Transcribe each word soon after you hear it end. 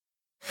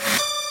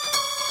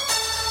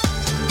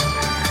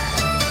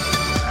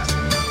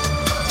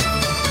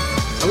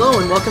Hello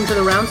and welcome to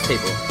The Rounds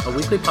Table, a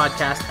weekly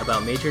podcast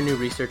about major new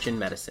research in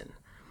medicine.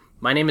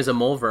 My name is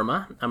Amol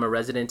Verma. I'm a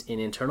resident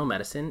in internal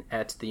medicine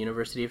at the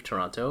University of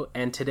Toronto,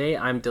 and today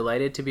I'm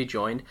delighted to be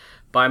joined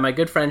by my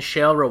good friend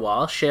Shail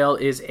Rawal.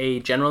 Shail is a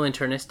general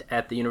internist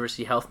at the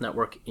University Health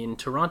Network in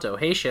Toronto.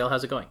 Hey Shail,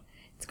 how's it going?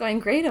 It's going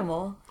great,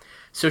 Amol.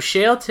 So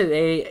Shail,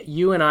 today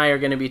you and I are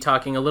going to be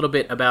talking a little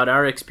bit about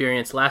our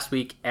experience last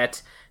week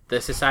at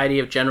the Society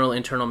of General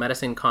Internal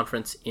Medicine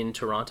conference in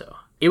Toronto.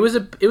 It was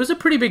a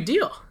pretty big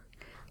deal.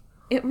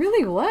 It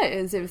really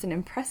was. It was an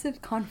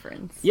impressive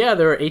conference. Yeah,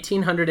 there were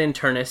 1,800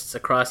 internists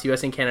across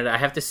US and Canada. I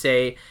have to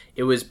say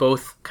it was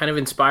both kind of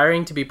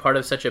inspiring to be part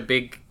of such a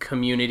big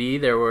community.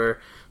 There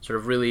were sort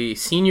of really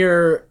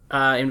senior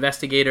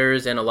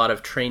investigators and a lot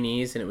of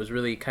trainees, and it was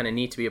really kind of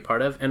neat to be a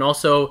part of. And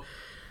also,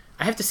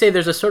 I have to say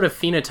there's a sort of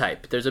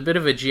phenotype. There's a bit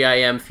of a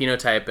GIM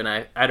phenotype, and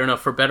I don't know,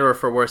 for better or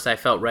for worse, I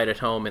felt right at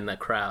home in the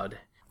crowd.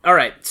 All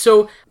right,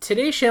 so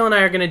today Shail and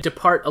I are going to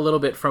depart a little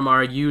bit from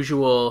our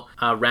usual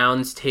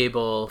rounds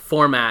table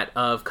format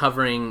of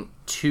covering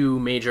two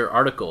major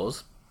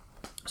articles.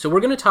 So we're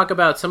going to talk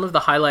about some of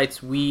the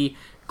highlights we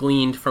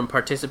gleaned from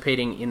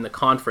participating in the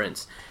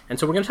conference. And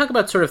so we're going to talk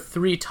about sort of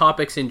three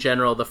topics in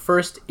general. The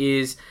first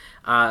is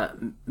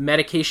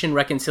medication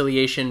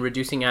reconciliation,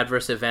 reducing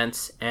adverse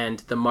events,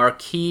 and the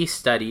Marquis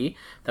study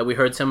that we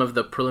heard some of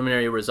the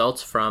preliminary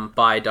results from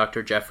by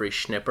Dr. Jeffrey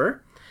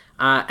Schnipper.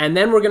 And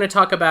then we're going to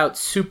talk about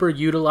super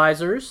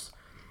utilizers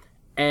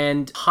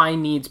and high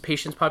needs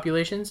patients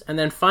populations. And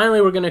then finally,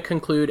 we're going to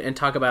conclude and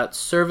talk about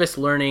service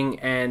learning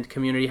and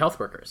community health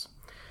workers.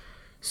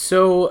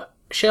 So,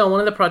 Shail, one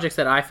of the projects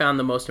that I found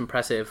the most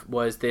impressive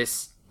was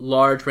this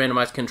large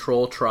randomized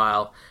control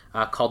trial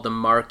called the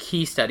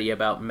Marquis study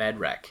about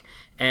MedRec.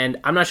 And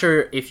I'm not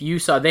sure if you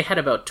saw, they had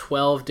about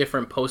 12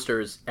 different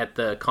posters at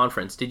the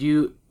conference. Did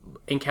you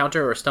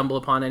encounter or stumble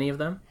upon any of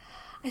them?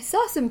 I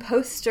saw some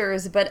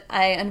posters, but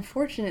I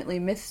unfortunately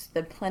missed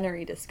the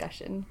plenary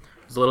discussion.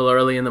 It was a little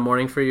early in the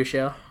morning for you,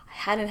 Shail? I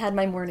hadn't had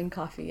my morning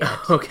coffee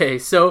yet. Okay,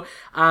 so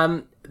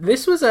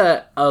this was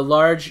a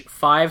large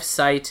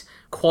 5-site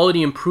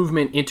quality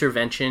improvement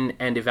intervention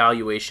and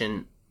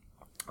evaluation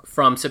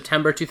from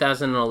September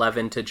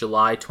 2011 to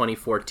July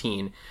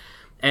 2014.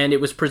 And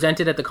it was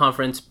presented at the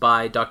conference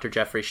by Dr.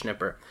 Jeffrey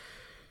Schnipper.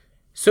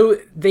 So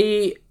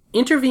they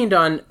intervened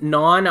on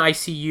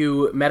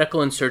non-ICU medical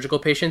and surgical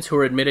patients who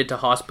were admitted to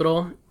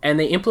hospital, and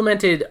they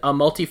implemented a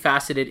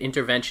multifaceted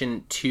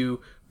intervention to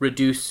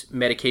reduce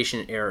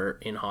medication error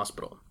in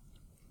hospital.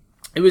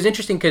 It was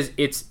interesting because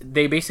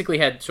they basically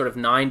had sort of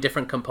 9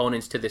 different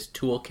components to this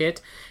toolkit,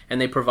 and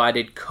they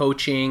provided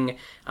coaching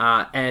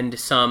and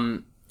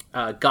some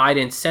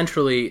guidance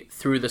centrally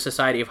through the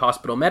Society of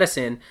Hospital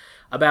Medicine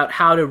about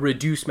how to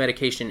reduce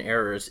medication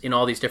errors in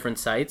all these different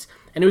sites.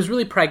 And it was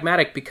really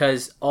pragmatic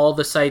because all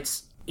the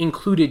sites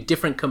included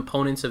different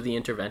components of the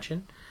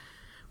intervention,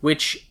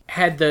 which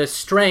had the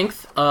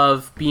strength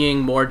of being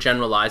more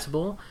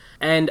generalizable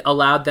and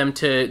allowed them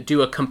to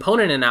do a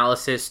component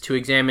analysis to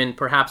examine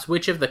perhaps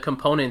which of the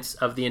components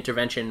of the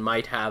intervention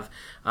might have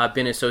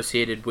been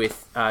associated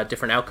with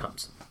different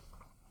outcomes.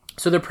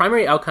 So the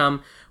primary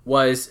outcome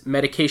was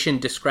medication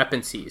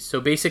discrepancies.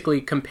 So basically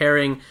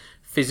comparing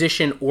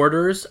physician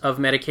orders of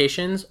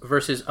medications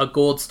versus a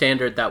gold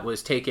standard that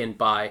was taken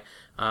by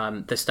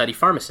the study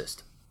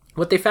pharmacist.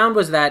 What they found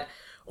was that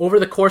over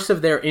the course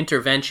of their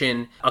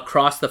intervention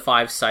across the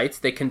 5 sites,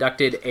 they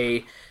conducted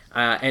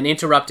an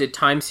interrupted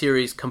time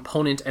series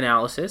component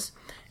analysis,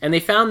 and they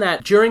found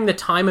that during the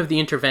time of the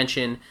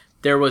intervention,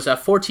 there was a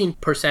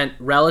 14%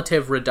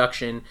 relative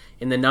reduction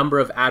in the number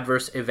of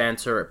adverse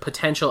events or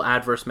potential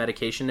adverse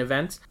medication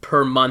events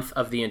per month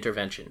of the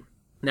intervention.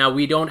 Now,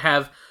 we don't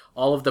have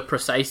all of the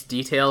precise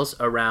details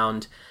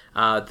around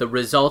the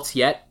results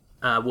yet.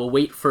 We'll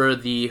wait for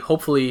the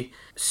hopefully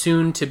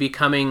soon to be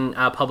coming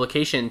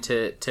publication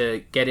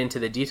to get into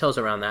the details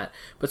around that.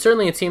 But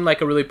certainly it seemed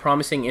like a really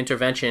promising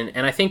intervention.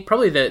 And I think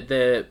probably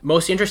the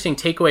most interesting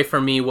takeaway for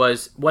me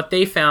was what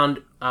they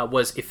found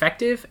was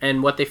effective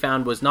and what they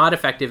found was not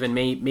effective and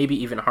maybe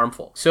even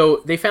harmful.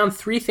 So they found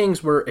 3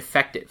 things were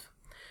effective.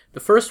 The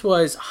first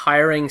was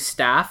hiring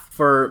staff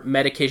for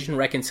medication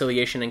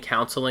reconciliation and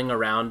counseling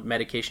around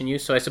medication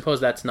use. So I suppose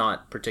that's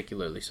not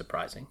particularly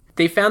surprising.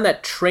 They found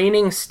that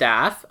training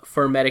staff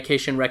for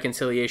medication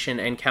reconciliation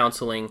and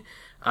counseling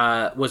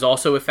was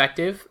also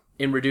effective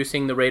in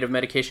reducing the rate of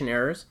medication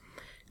errors.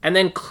 And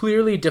then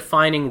clearly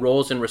defining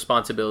roles and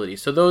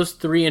responsibilities. So those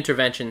 3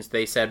 interventions,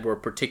 they said, were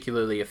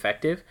particularly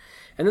effective.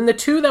 And then the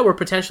 2 that were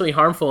potentially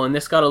harmful, and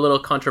this got a little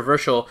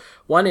controversial,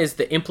 one is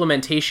the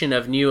implementation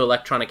of new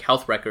electronic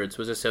health records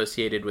was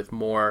associated with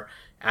more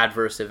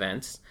adverse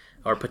events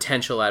or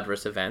potential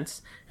adverse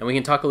events. And we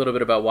can talk a little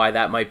bit about why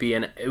that might be.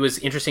 And it was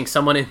interesting,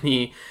 someone in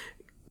the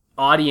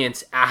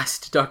audience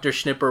asked Dr.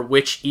 Schnipper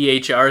which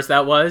EHRs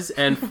that was,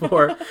 and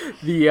for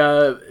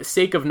the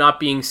sake of not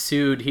being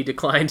sued, he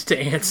declined to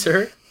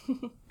answer.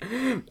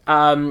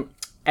 And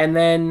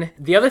then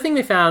the other thing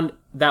they found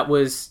that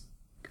was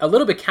a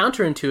little bit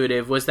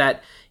counterintuitive was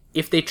that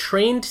if they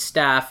trained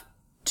staff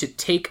to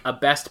take a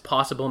best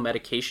possible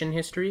medication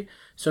history,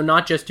 So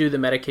not just do the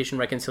medication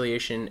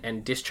reconciliation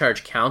and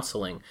discharge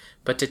counseling,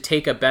 but to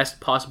take a best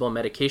possible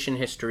medication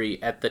history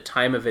at the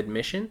time of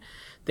admission,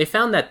 they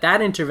found that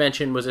that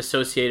intervention was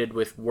associated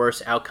with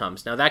worse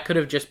outcomes. Now, that could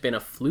have just been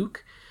a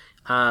fluke,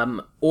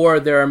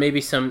 or there are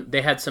maybe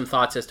they had some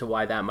thoughts as to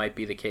why that might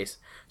be the case.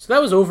 So that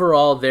was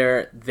overall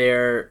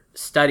their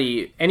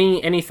study.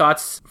 Any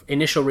thoughts,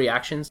 initial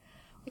reactions?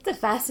 It's a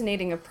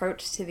fascinating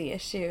approach to the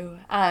issue.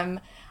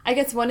 I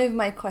guess one of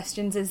my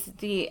questions is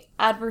the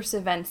adverse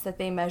events that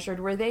they measured,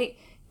 were they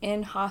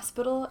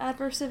in-hospital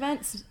adverse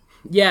events?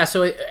 Yeah,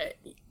 so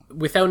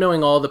without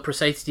knowing all the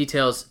precise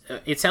details,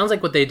 it sounds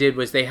like what they did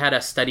was they had a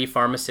study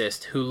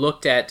pharmacist who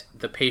looked at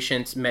the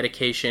patient's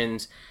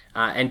medications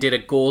and did a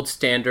gold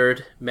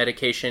standard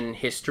medication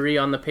history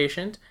on the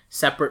patient,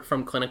 separate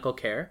from clinical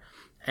care,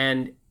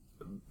 and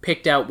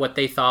picked out what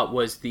they thought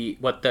was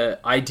what the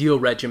ideal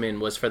regimen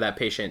was for that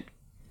patient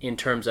in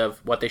terms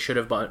of what they should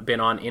have been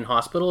on in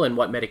hospital and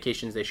what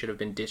medications they should have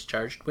been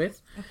discharged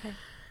with. Okay.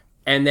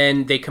 And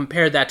then they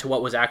compared that to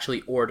what was actually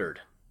ordered.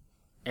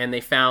 And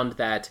they found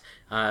that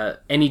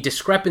any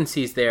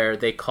discrepancies there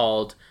they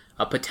called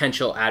a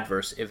potential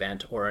adverse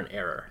event or an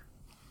error.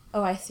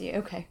 Oh, I see.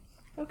 Okay,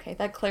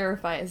 that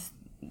clarifies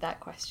that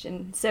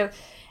question. So,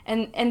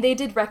 and they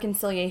did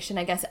reconciliation,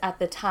 I guess, at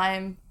the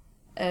time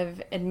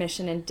of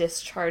admission and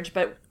discharge,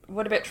 but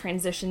what about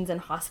transitions in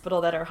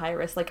hospital that are high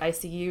risk, like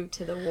ICU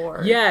to the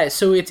ward? Yeah,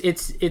 so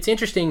it's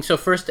interesting. So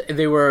first,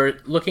 they were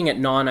looking at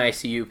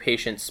non-ICU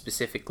patients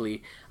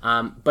specifically,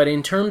 but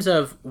in terms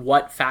of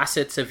what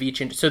facets of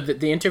each, so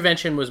the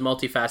intervention was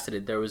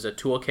multifaceted. There was a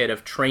toolkit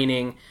of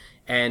training,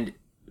 and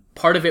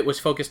part of it was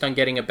focused on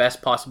getting a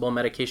best possible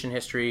medication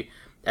history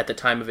at the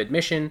time of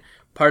admission.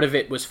 Part of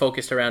it was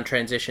focused around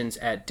transitions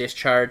at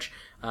discharge,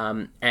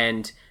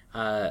 and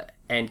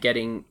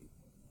getting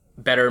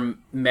better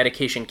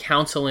medication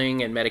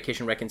counseling and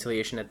medication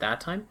reconciliation at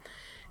that time.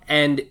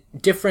 And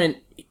different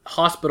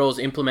hospitals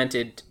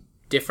implemented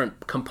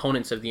different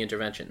components of the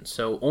intervention.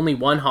 So only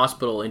one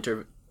hospital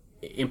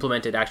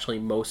implemented actually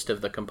most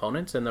of the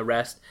components, and the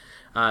rest,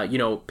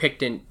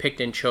 picked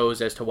and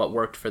chose as to what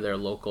worked for their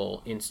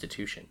local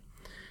institution.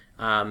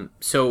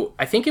 So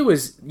I think it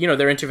was,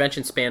 their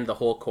intervention spanned the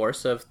whole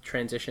course of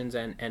transitions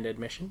and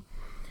admission.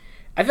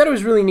 I thought it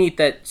was really neat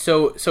that,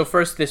 so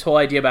first, this whole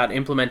idea about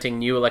implementing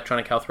new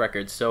electronic health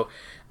records. So,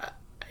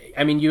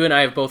 you and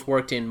I have both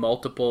worked in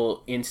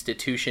multiple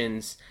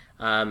institutions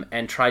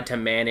and tried to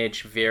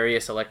manage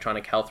various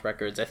electronic health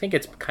records. I think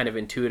it's kind of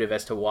intuitive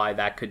as to why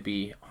that could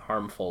be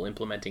harmful,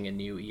 implementing a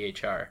new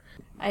EHR.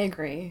 I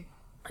agree.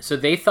 So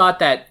they thought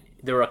that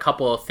there were a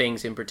couple of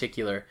things in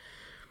particular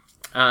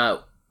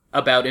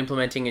about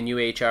implementing a new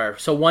EHR.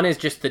 So one is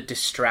just the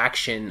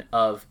distraction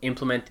of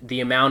the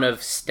amount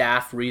of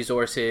staff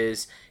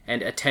resources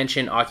and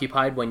attention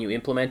occupied when you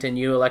implement a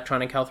new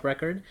electronic health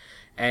record.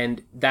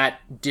 And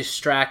that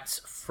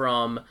distracts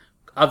from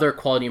other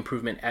quality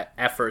improvement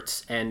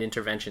efforts and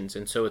interventions.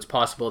 And so it's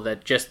possible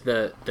that just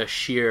the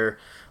sheer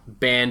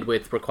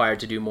bandwidth required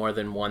to do more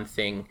than one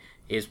thing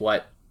is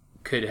what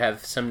could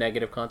have some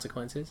negative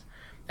consequences.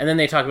 And then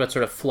they talk about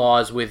sort of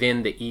flaws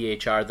within the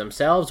EHR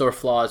themselves, or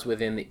flaws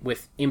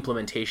with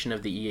implementation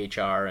of the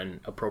EHR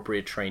and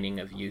appropriate training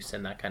of use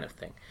and that kind of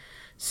thing.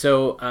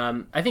 So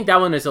I think that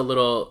one is a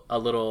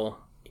little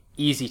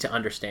easy to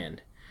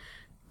understand.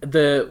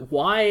 The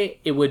why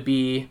it would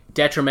be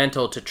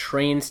detrimental to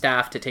train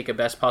staff to take a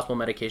best possible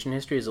medication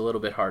history is a little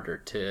bit harder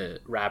to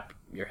wrap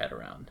your head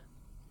around.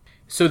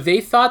 So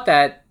they thought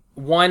that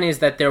one is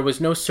that there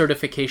was no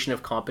certification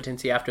of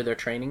competency after their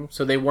training.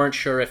 So they weren't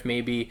sure if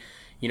maybe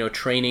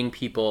training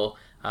people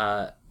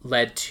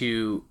led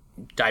to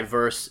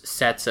diverse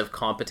sets of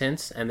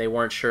competence, and they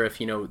weren't sure if,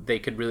 they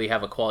could really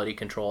have a quality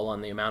control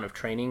on the amount of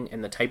training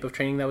and the type of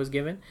training that was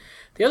given.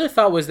 The other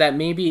thought was that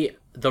maybe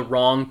the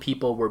wrong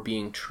people were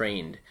being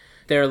trained.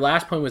 Their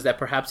last point was that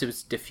perhaps it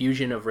was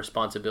diffusion of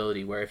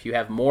responsibility, where if you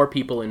have more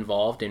people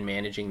involved in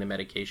managing the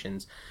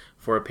medications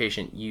for a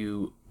patient,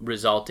 you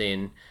result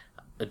in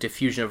a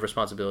diffusion of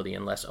responsibility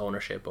and less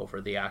ownership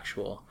over the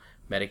actual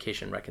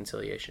medication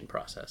reconciliation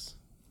process.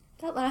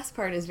 That last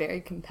part is very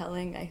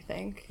compelling, I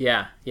think.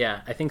 Yeah,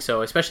 I think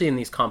so, especially in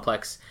these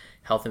complex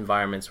health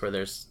environments where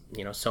there's,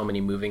 so many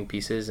moving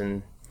pieces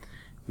and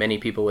many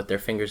people with their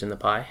fingers in the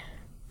pie.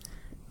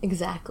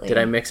 Exactly. Did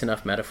I mix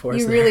enough metaphors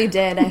You there? Really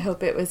did. I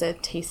hope it was a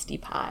tasty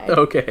pie.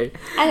 Okay.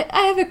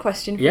 I have a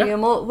question for you,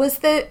 Emil. Is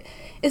the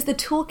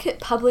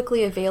toolkit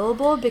publicly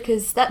available?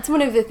 Because that's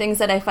one of the things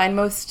that I find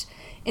most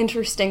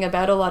interesting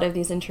about a lot of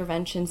these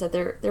interventions, that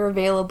they're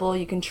available.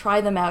 You can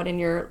try them out in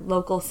your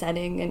local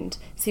setting and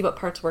see what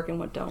parts work and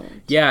what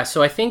don't. Yeah,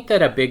 so I think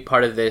that a big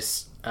part of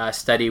this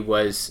study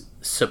was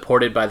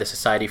supported by the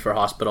Society for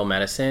Hospital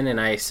Medicine, and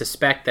I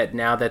suspect that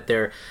now that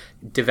they're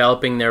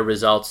developing their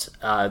results,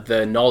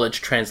 the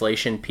knowledge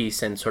translation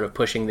piece and sort of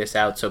pushing this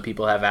out so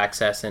people have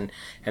access and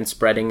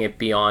spreading it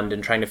beyond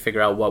and trying to figure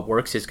out what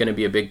works is going to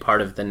be a big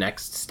part of the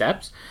next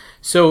steps.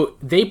 So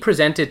they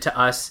presented to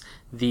us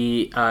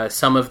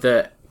some of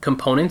the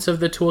components of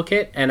the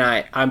toolkit, and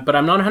but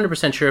I'm not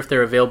 100% sure if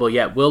they're available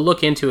yet. We'll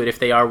look into it. If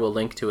they are, we'll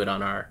link to it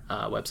on our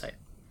website.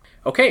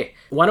 Okay,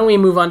 why don't we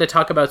move on to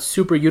talk about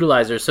super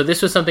utilizers? So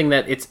this was something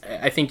that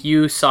I think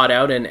you sought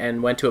out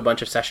and went to a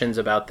bunch of sessions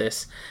about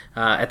this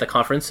at the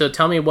conference. So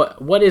tell me,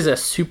 what is a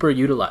super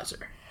utilizer?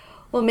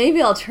 Well,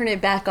 maybe I'll turn it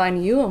back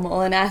on you,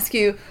 Amol, and ask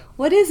you,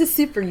 what is a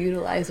super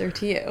utilizer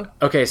to you?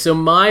 Okay, so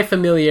my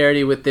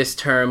familiarity with this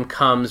term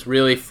comes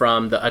really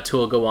from the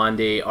Atul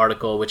Gawande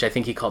article, which I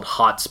think he called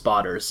hot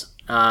spotters.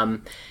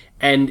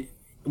 And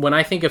when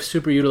I think of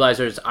super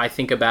utilizers, I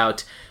think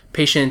about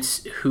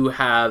patients who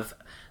have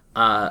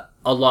a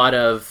lot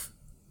of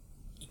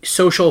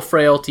social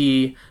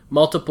frailty,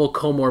 multiple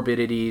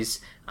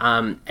comorbidities,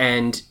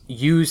 and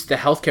use the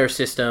healthcare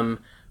system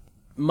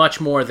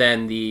much more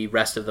than the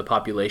rest of the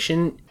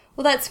population.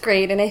 Well, that's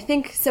great. And I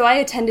think, so I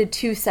attended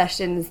 2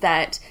 sessions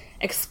that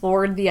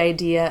explored the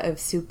idea of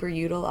super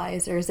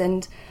utilizers,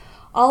 and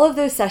all of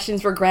those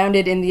sessions were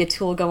grounded in the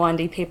Atul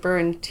Gawande paper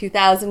in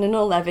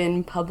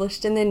 2011,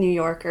 published in the New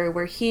Yorker,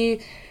 where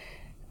he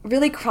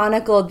really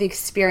chronicled the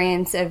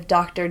experience of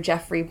Dr.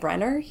 Jeffrey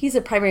Brenner. He's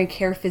a primary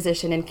care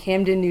physician in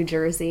Camden, New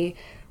Jersey,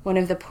 one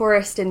of the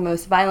poorest and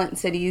most violent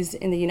cities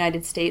in the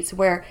United States,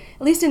 where,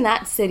 at least in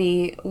that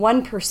city,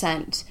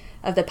 1%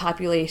 of the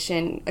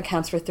population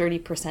accounts for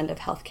 30% of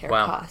healthcare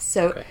costs.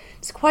 So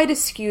It's quite a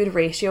skewed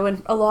ratio,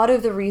 and a lot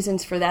of the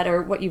reasons for that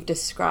are what you've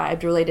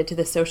described related to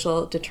the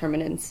social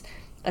determinants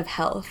of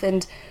health.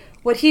 And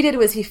what he did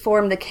was he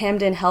formed the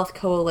Camden Health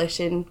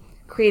Coalition,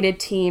 created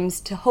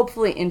teams to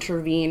hopefully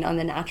intervene on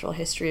the natural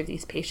history of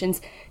these patients.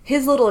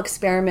 His little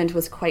experiment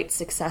was quite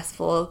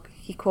successful.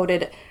 He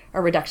quoted a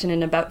reduction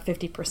in about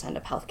 50%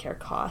 of healthcare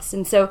costs.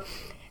 And so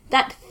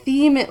that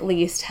theme, at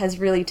least, has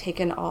really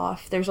taken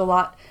off. There's a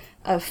lot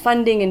of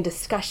funding and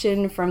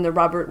discussion from the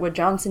Robert Wood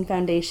Johnson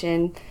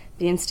Foundation,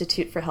 the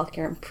Institute for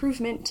Healthcare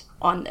Improvement,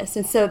 on this.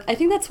 And so I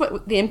think that's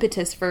what the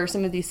impetus for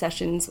some of these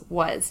sessions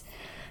was.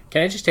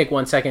 Can I just take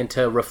 1 second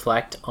to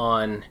reflect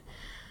on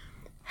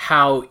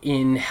how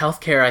in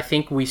healthcare, I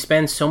think we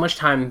spend so much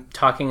time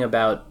talking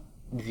about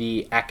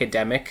the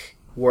academic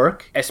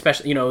work,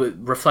 especially,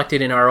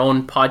 reflected in our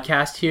own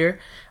podcast here.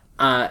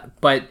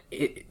 But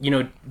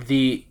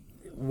the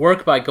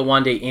work by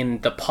Gawande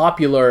in the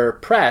popular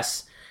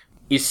press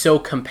is so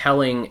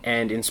compelling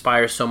and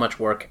inspires so much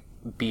work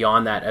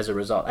beyond that as a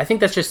result. I think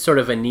that's just sort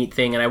of a neat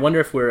thing. And I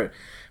wonder if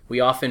we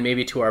often,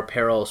 maybe to our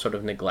peril, sort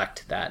of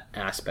neglect that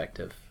aspect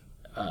of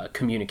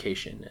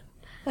communication.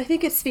 I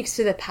think it speaks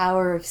to the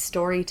power of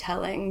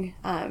storytelling,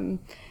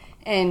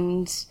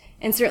 and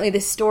certainly the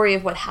story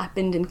of what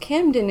happened in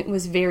Camden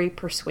was very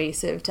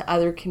persuasive to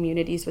other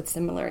communities with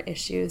similar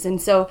issues.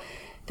 And so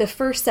the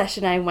first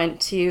session I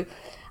went to,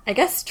 I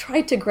guess,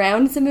 tried to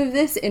ground some of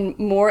this in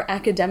more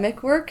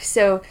academic work.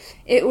 So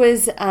it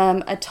was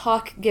a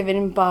talk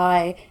given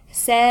by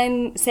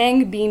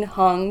Sang-Bin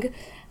Hong,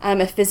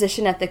 a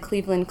physician at the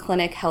Cleveland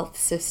Clinic Health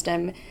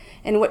System.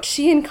 And what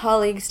she and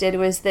colleagues did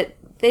was that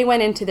they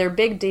went into their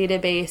big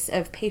database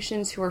of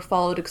patients who were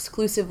followed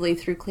exclusively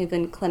through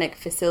Cleveland Clinic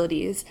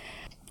facilities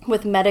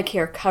with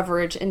Medicare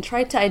coverage and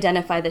tried to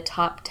identify the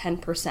top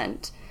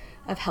 10%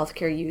 of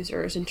healthcare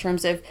users in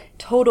terms of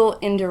total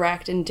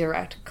indirect and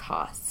direct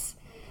costs.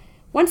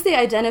 Once they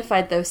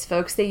identified those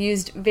folks, they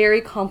used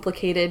very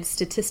complicated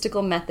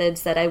statistical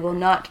methods that I will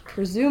not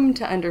presume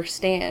to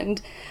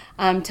understand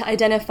to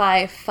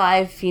identify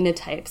 5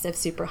 phenotypes of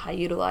super high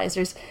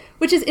utilizers,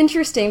 which is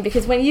interesting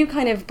because when you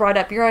kind of brought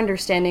up your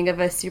understanding of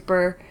a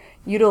super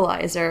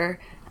utilizer,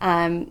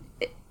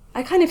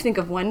 I kind of think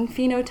of one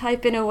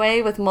phenotype in a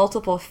way with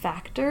multiple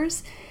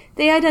factors.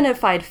 They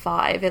identified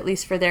 5, at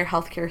least for their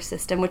healthcare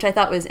system, which I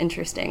thought was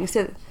interesting.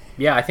 So,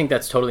 yeah, I think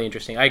that's totally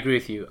interesting. I agree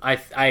with you.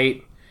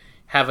 I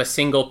have a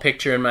single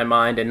picture in my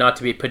mind, and not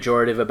to be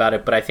pejorative about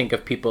it, but I think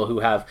of people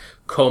who have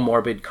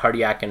comorbid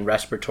cardiac and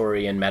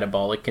respiratory and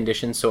metabolic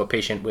conditions. So a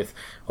patient with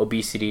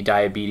obesity,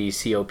 diabetes,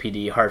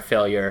 COPD, heart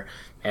failure,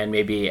 and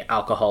maybe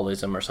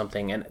alcoholism or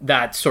something. And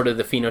that's sort of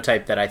the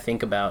phenotype that I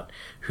think about,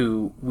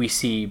 who we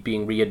see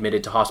being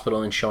readmitted to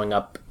hospital and showing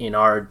up in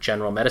our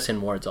general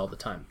medicine wards all the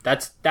time.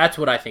 That's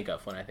what I think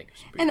of when I think of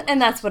super. And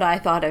that's what I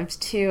thought of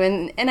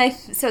too.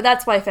 So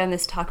that's why I found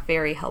this talk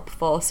very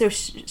helpful. So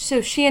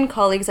she and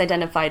colleagues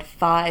identified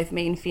 5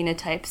 main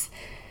phenotypes.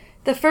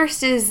 The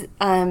first is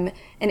an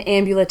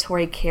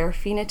ambulatory care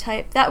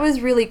phenotype. That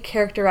was really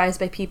characterized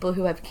by people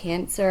who have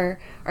cancer,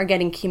 are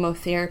getting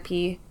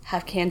chemotherapy,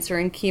 have cancer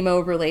and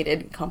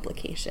chemo-related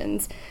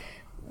complications,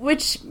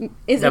 which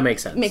is... That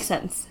makes sense. Makes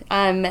sense.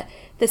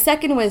 The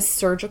second was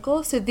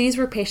surgical. So these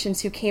were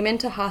patients who came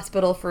into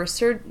hospital for a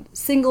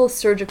single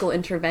surgical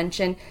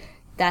intervention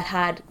that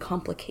had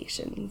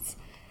complications.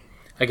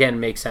 Again,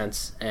 makes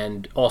sense,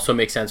 and also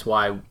makes sense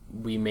why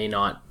we may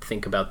not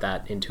think about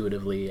that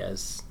intuitively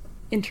as...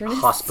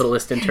 Internists?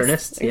 Hospitalist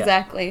internists. Yes,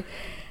 exactly. Yeah.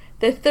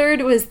 The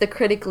third was the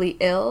critically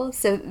ill.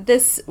 So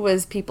this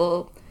was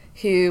people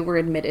who were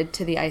admitted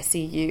to the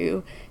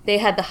ICU. They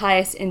had the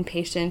highest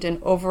inpatient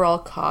and overall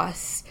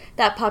costs.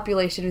 That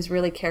population was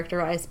really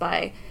characterized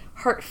by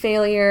heart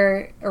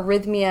failure,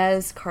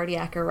 arrhythmias,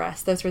 cardiac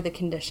arrest. Those were the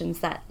conditions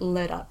that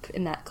lit up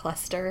in that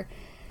cluster.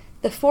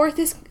 The fourth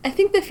is, I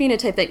think, the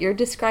phenotype that you're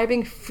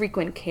describing,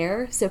 frequent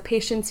care. So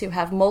patients who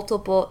have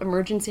multiple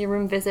emergency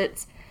room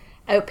visits,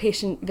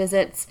 outpatient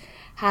visits,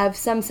 have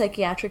some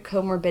psychiatric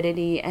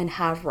comorbidity, and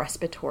have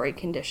respiratory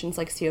conditions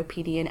like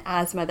COPD and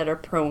asthma that are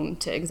prone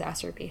to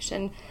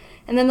exacerbation.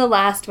 And then the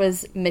last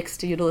was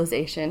mixed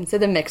utilization, so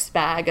the mixed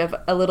bag of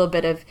a little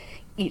bit of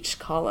each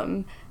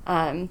column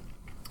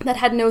that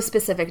had no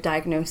specific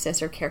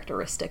diagnosis or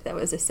characteristic that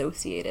was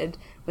associated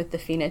with the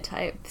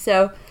phenotype.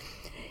 So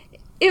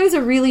it was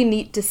a really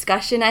neat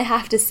discussion, I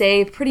have to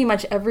say. Pretty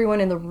much everyone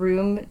in the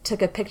room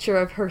took a picture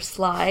of her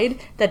slide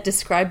that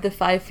described the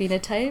 5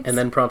 phenotypes. And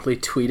then promptly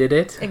tweeted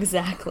it?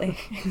 Exactly.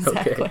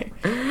 Okay.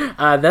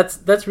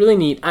 That's really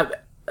neat.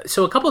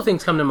 So a couple of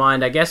things come to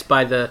mind, I guess,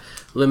 by the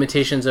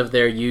limitations of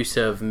their use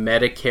of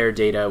Medicare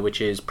data,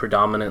 which is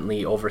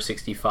predominantly over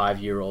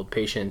 65-year-old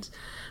patients.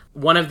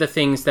 One of the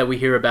things that we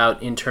hear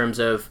about in terms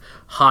of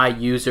high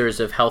users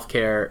of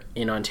healthcare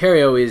in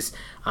Ontario is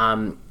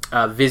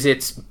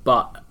visits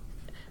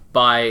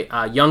by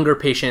younger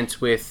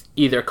patients with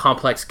either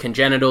complex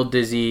congenital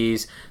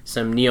disease,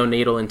 some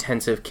neonatal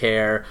intensive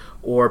care,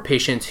 or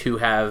patients who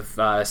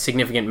have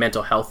significant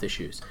mental health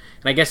issues.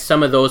 And I guess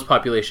some of those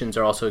populations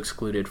are also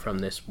excluded from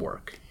this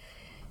work.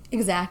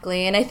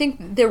 Exactly. And I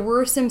think there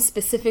were some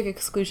specific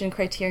exclusion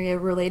criteria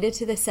related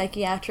to the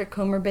psychiatric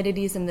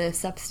comorbidities and the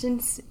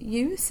substance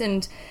use,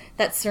 and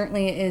that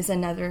certainly is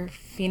another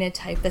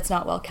phenotype that's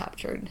not well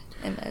captured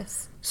in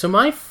this. So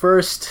my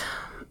first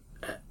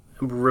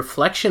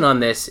reflection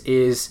on this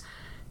is,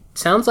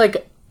 sounds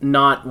like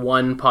not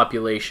one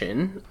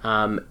population,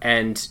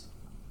 and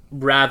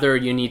rather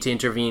you need to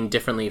intervene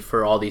differently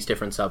for all these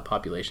different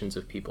subpopulations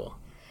of people.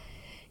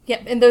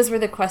 Yep, and those were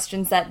the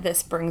questions that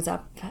this brings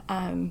up,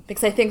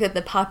 because I think that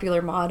the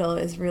popular model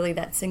is really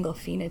that single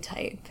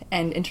phenotype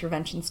and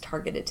interventions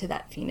targeted to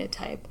that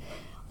phenotype,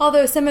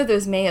 although some of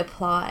those may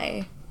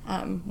apply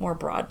more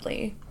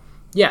broadly.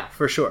 Yeah,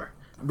 for sure.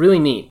 Really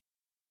neat.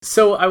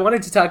 So I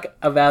wanted to talk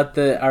about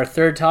our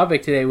third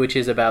topic today, which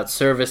is about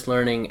service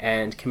learning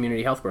and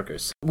community health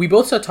workers. We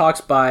both saw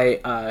talks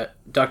by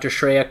Dr.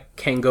 Shreya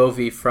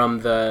Kangovi from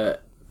the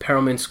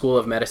Perelman School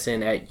of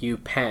Medicine at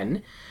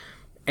UPenn,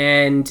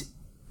 and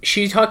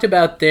she talked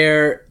about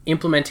their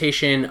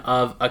implementation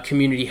of a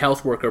community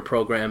health worker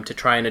program to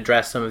try and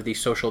address some of these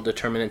social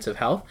determinants of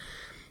health.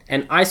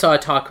 And I saw a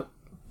talk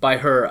by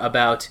her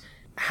about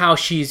how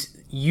she's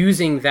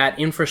using that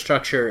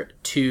infrastructure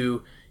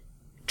to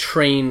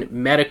train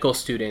medical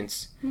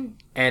students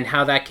and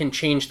how that can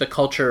change the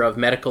culture of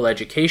medical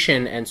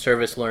education and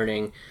service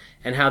learning,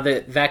 and how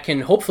that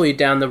can hopefully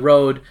down the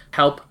road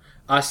help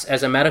us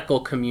as a medical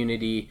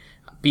community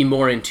be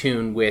more in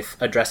tune with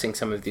addressing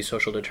some of these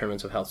social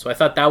determinants of health. So I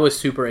thought that was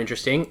super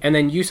interesting. And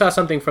then you saw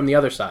something from the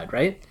other side,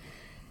 right?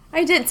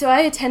 I did. So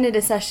I attended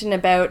a session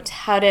about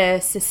how to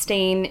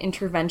sustain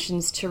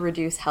interventions to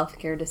reduce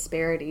healthcare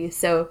disparities.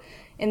 So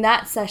in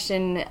that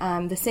session,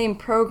 the same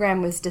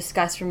program was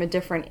discussed from a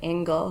different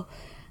angle,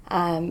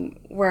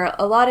 where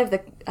a lot of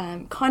the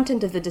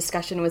content of the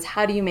discussion was,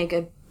 how do you make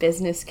a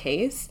business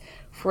case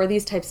for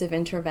these types of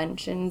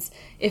interventions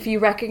if you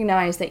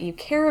recognize that you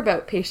care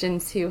about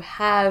patients who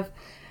have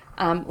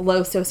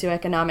low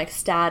socioeconomic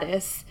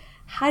status?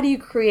 How do you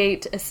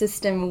create a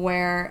system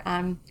where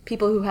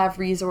people who have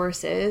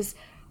resources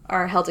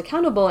are held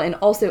accountable and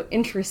also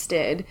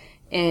interested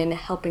in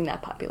helping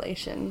that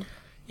population?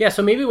 Yeah,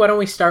 so maybe why don't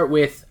we start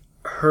with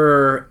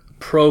her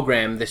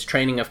program, this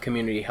training of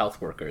community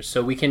health workers.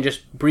 So we can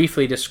just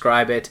briefly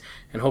describe it,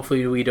 and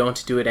hopefully we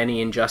don't do it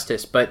any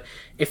injustice. But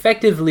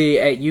effectively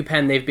at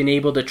UPenn, they've been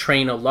able to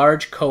train a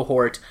large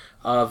cohort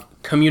of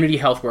community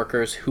health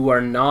workers who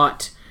are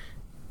not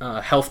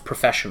health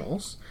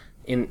professionals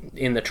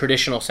in the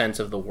traditional sense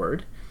of the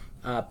word,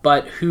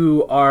 but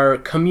who are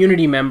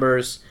community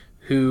members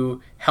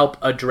who help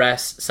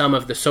address some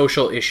of the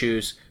social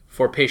issues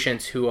for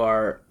patients who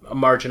are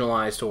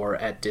marginalized or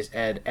at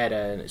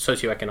a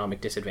socioeconomic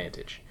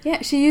disadvantage.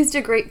 Yeah, she used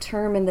a great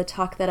term in the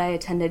talk that I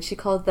attended. She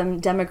called them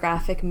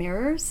demographic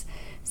mirrors.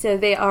 So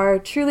they are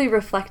truly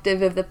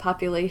reflective of the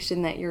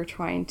population that you're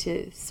trying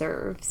to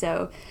serve.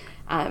 So,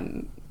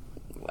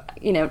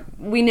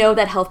 we know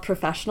that health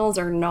professionals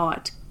are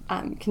not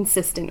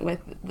consistent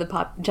with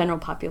the general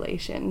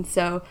population.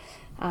 So,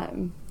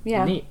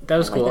 yeah. Neat. That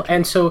was cool.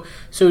 And so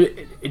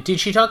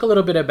did she talk a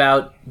little bit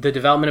about the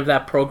development of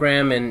that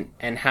program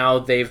and how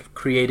they've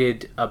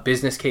created a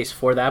business case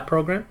for that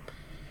program?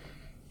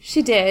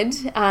 She did.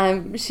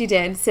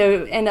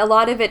 So, and a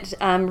lot of it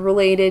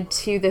related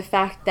to the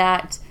fact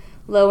that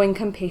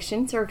low-income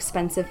patients are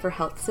expensive for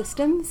health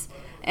systems,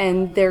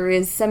 and there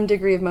is some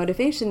degree of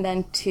motivation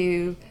then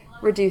to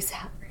reduce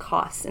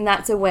costs. And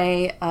that's a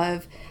way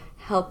of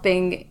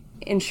helping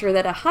ensure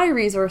that a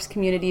high-resource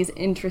community is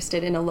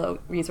interested in a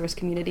low-resource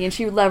community. And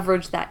she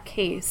leveraged that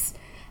case,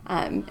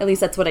 at least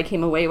that's what I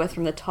came away with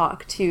from the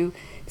talk, to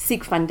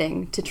seek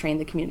funding to train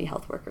the community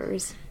health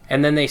workers.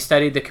 And then they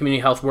studied the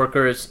community health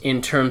workers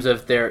in terms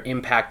of their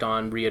impact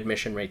on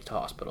readmission rates to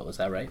hospital. Is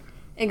that right?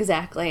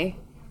 Exactly.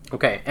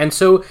 Okay. And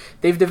so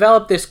they've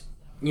developed this,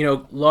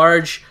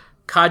 large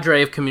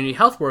cadre of community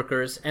health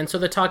workers. And so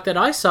the talk that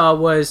I saw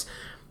was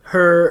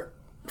her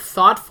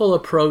thoughtful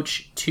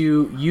approach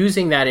to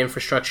using that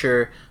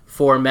infrastructure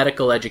for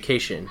medical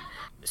education.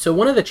 So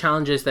one of the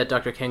challenges that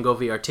Dr.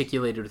 Kangovi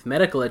articulated with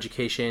medical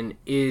education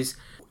is,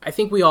 I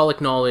think we all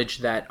acknowledge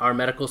that our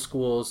medical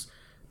schools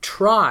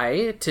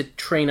try to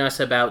train us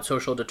about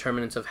social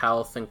determinants of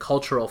health and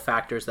cultural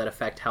factors that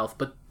affect health,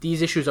 but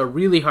these issues are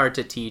really hard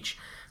to teach.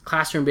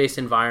 Classroom-based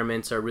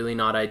environments are really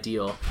not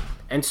ideal.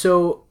 And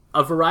so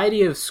a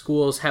variety of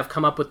schools have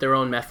come up with their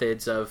own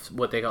methods of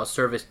what they call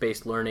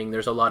service-based learning.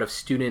 There's a lot of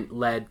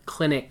student-led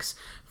clinics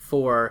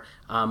for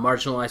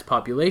marginalized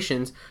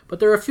populations,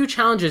 but there are a few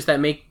challenges that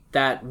make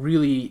that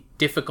really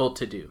difficult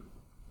to do.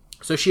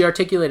 So she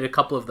articulated a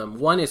couple of them.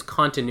 One is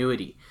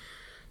continuity.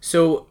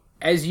 So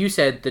as you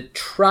said, the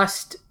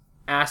trust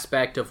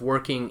aspect of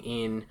working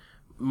in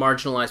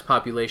marginalized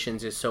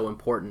populations is so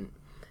important.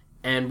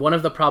 And one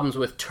of the problems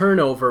with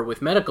turnover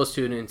with medical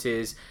students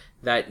is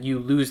that you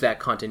lose that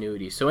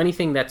continuity. So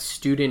anything that's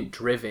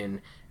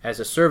student-driven as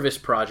a service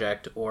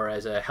project or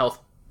as a healthcare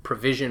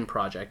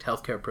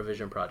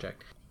provision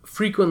project,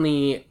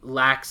 frequently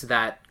lacks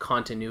that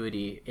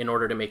continuity in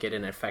order to make it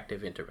an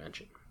effective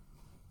intervention.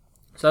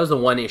 So that was the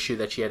one issue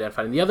that she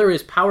identified. And the other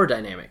is power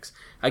dynamics.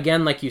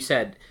 Again, like you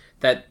said,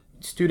 that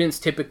students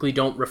typically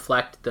don't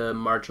reflect the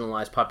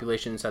marginalized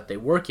populations that they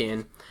work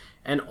in.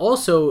 And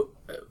also,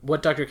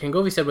 what Dr.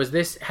 Kangovi said was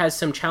this has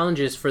some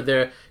challenges for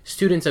the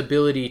students'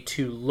 ability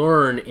to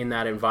learn in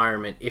that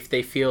environment. If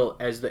they feel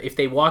if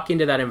they walk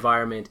into that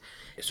environment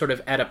sort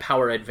of at a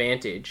power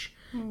advantage,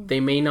 they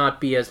may not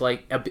be as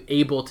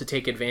able to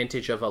take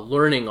advantage of a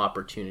learning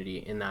opportunity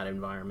in that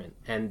environment,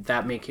 and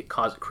that may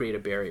create a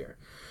barrier.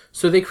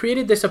 So they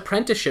created this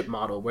apprenticeship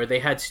model where they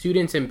had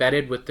students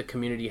embedded with the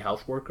community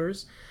health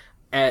workers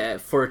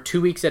for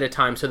 2 weeks at a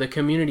time. So the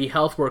community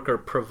health worker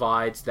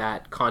provides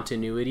that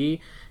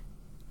continuity,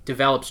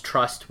 develops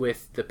trust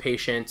with the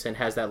patients, and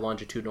has that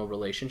longitudinal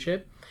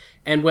relationship.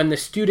 And when the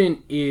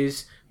student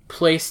is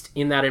placed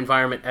in that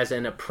environment as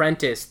an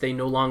apprentice, they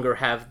no longer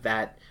have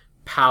that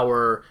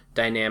power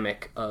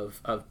dynamic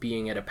of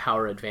being at a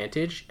power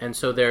advantage. And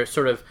so they're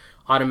sort of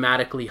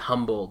automatically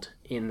humbled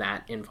in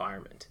that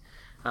environment.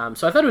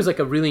 So I thought it was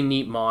a really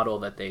neat model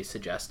that they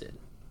suggested.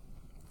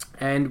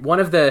 And one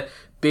of the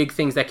big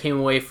things that came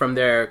away from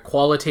their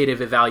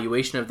qualitative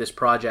evaluation of this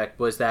project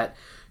was that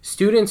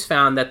students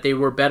found that they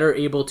were better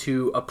able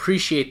to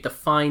appreciate the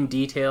fine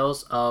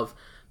details of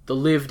the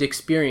lived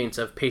experience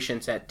of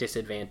patients at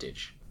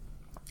disadvantage.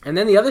 And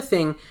then the other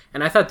thing,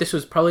 and I thought this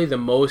was probably the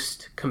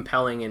most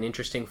compelling and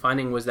interesting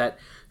finding, was that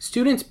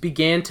students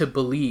began to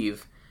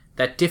believe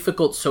that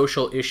difficult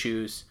social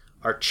issues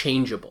are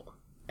changeable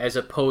as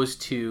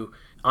opposed to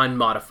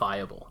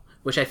unmodifiable,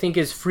 which I think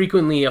is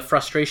frequently a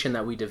frustration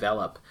that we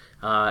develop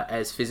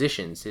as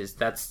physicians.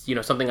 That's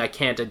something I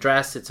can't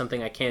address, it's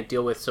something I can't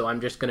deal with, so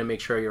I'm just going to make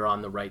sure you're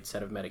on the right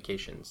set of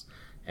medications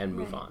and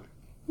move on.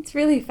 It's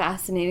really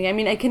fascinating. I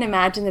mean, I can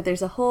imagine that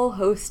there's a whole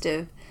host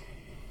of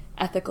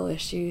ethical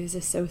issues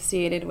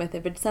associated with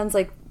it, but it sounds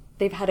like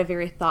they've had a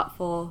very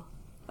thoughtful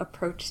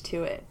approach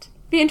to it.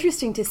 It'd be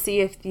interesting to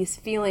see if these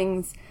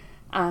feelings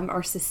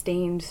are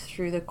sustained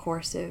through the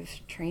course of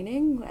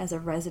training as a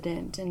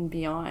resident and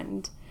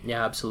beyond.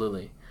 Yeah,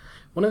 absolutely.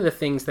 One of the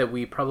things that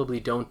we probably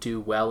don't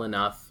do well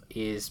enough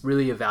is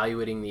really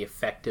evaluating the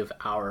effect of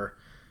our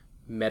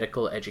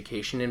medical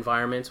education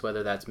environments,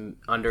 whether that's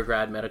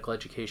undergrad medical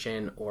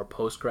education or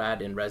postgrad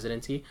in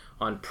residency,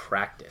 on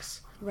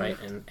practice, right?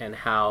 And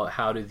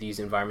how do these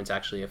environments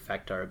actually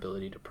affect our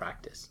ability to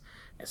practice?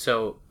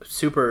 So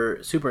super,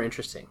 super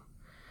interesting.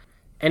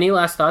 Any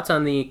last thoughts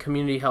on the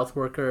community health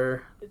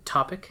worker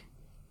topic?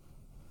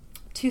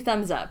 2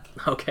 thumbs up.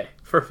 Okay,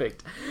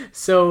 perfect.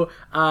 So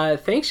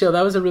thanks, Jill.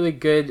 That was a really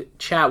good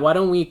chat. Why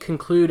don't we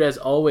conclude, as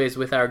always,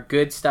 with our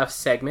good stuff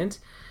segment.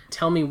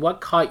 Tell me what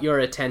caught your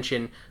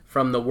attention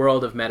from the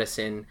world of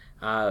medicine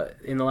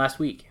in the last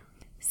week.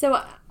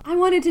 So I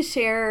wanted to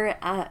share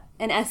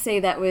an essay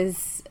that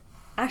was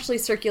actually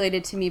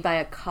circulated to me by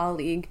a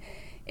colleague.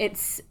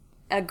 It's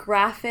a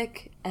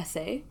graphic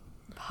essay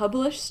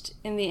published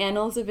in the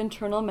Annals of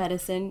Internal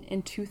Medicine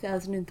in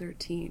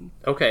 2013.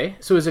 Okay,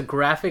 so is a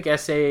graphic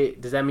essay,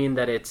 does that mean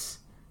that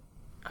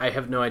I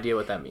have no idea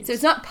what that means. So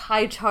it's not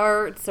pie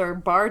charts or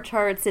bar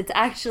charts, it's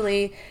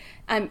actually,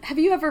 have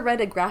you ever read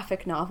a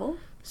graphic novel?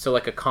 So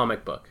like a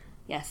comic book?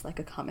 Yes, like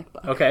a comic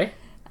book. Okay.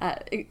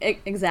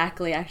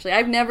 Exactly, actually.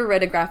 I've never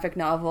read a graphic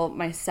novel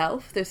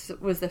myself. This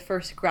was the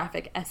first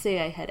graphic essay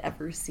I had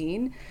ever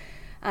seen.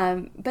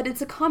 But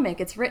it's a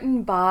comic. It's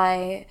written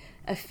by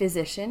a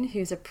physician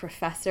who's a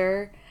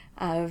professor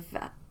of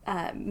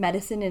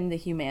medicine in the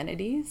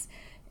humanities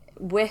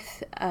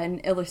with an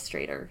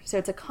illustrator. So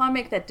it's a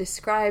comic that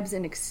describes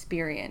an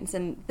experience,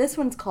 and this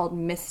one's called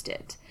Missed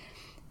It.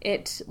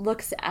 It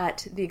looks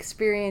at the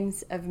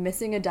experience of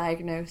missing a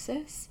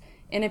diagnosis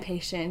in a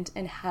patient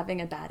and having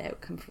a bad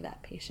outcome for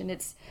that patient.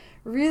 It's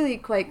really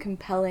quite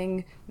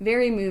compelling,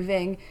 very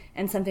moving,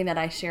 and something that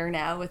I share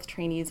now with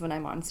trainees when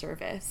I'm on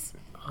service.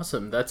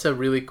 Awesome. That's a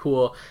really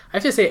cool... I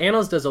have to say,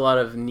 Annals does a lot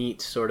of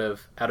neat sort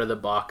of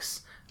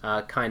out-of-the-box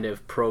kind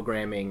of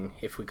programming,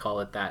 if we call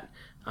it that.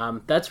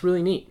 That's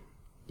really neat.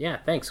 Yeah,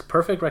 thanks.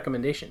 Perfect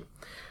recommendation.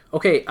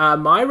 Okay,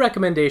 my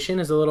recommendation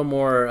is a little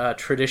more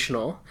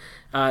traditional.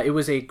 It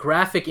was a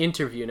graphic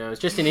interview. No, it was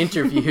just an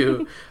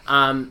interview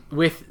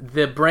with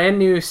the brand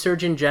new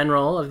Surgeon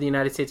General of the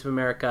United States of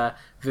America,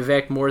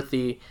 Vivek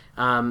Murthy,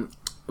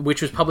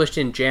 which was published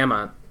in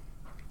JAMA.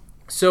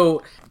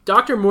 So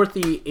Dr.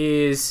 Murthy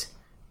is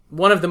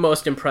one of the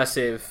most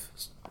impressive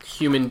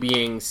human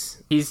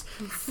beings. He's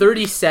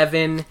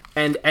 37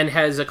 and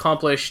has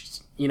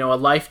accomplished, a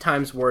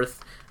lifetime's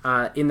worth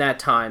in that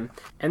time.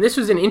 And this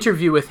was an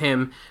interview with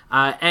him,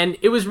 and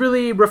it was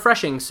really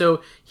refreshing.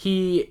 So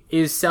he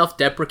is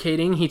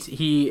self-deprecating.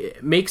 He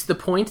makes the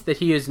point that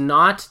he is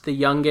not the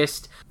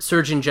youngest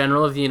Surgeon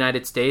General of the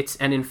United States,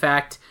 and in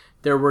fact,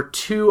 there were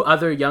two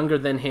other younger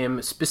than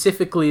him,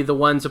 specifically the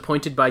ones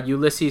appointed by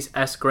Ulysses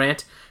S.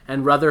 Grant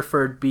and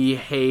Rutherford B.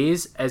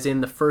 Hayes, as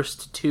in the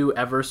first two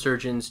ever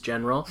Surgeons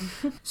General.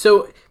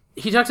 So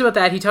he talks about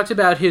that. He talks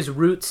about his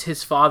roots.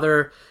 His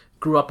father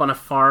grew up on a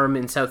farm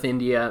in South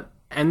India.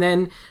 And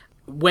then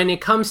when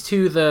it comes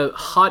to the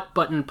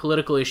hot-button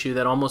political issue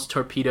that almost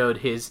torpedoed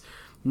his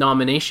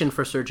nomination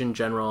for Surgeon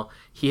General,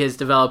 he has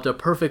developed a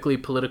perfectly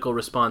political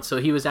response. So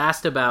he was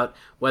asked about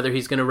whether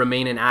he's going to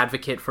remain an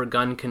advocate for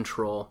gun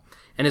control.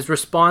 And his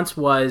response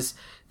was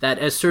that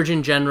as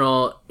Surgeon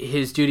General,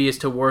 his duty is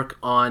to work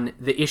on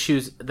the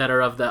issues that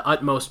are of the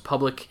utmost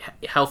public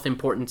health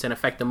importance and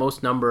affect the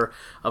most number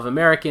of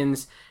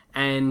Americans.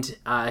 And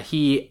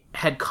he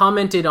had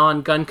commented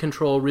on gun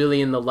control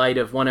really in the light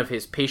of one of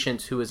his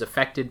patients who was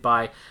affected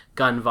by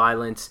gun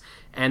violence,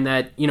 and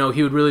that,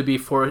 he would really be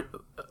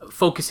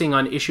focusing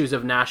on issues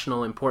of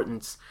national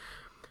importance.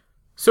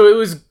 So it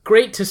was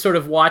great to sort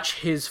of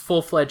watch his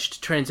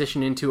full-fledged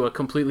transition into a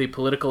completely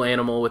political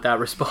animal with that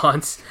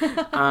response.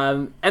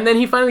 And then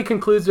he finally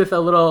concludes with a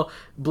little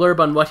blurb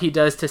on what he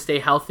does to stay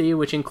healthy,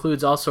 which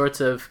includes all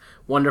sorts of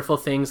wonderful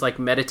things like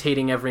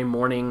meditating every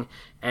morning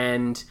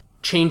and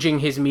changing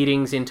his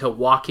meetings into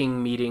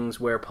walking meetings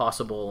where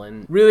possible,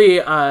 and really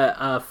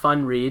a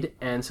fun read.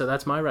 And so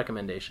that's my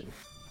recommendation.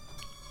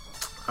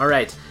 All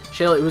right,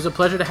 Shayla, it was a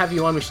pleasure to have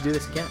you on. We should do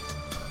this again.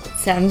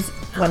 Sounds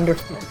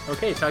wonderful.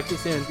 Okay, talk to you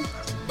soon.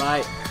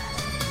 Bye.